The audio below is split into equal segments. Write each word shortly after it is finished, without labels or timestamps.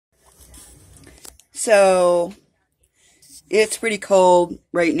So, it's pretty cold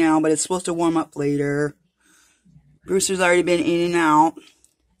right now, but it's supposed to warm up later. Brewster's already been in and out.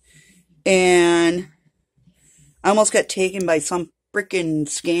 And I almost got taken by some frickin'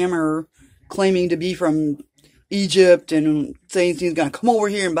 scammer claiming to be from Egypt and saying he's going to come over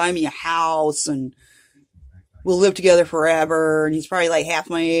here and buy me a house and we'll live together forever. And he's probably like half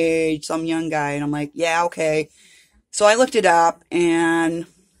my age, some young guy. And I'm like, yeah, okay. So I looked it up, and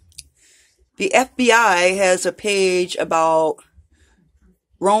the FBI has a page about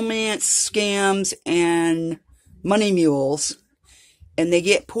romance scams and money mules. And they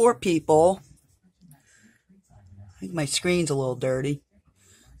get poor people. I think my screen's a little dirty.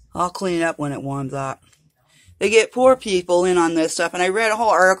 I'll clean it up when it warms up. They get poor people in on this stuff. And I read a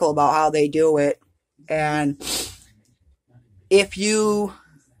whole article about how they do it. And if you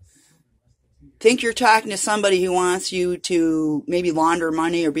think you're talking to somebody who wants you to maybe launder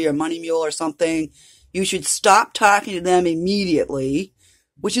money or be a money mule or something, you should stop talking to them immediately,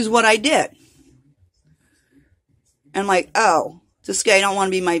 which is what I did. And I'm like, oh, this guy don't want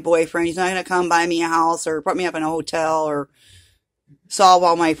to be my boyfriend. He's not going to come buy me a house or put me up in a hotel or solve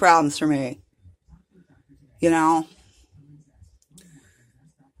all my problems for me. You know?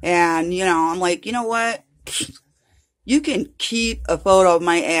 And, I'm like, you know what? You can keep a photo of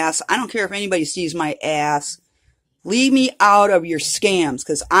my ass. I don't care if anybody sees my ass. Leave me out of your scams,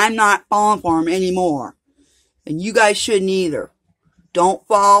 because I'm not falling for them anymore. And you guys shouldn't either. Don't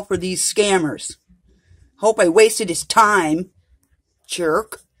fall for these scammers. Hope I wasted his time.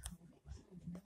 Jerk.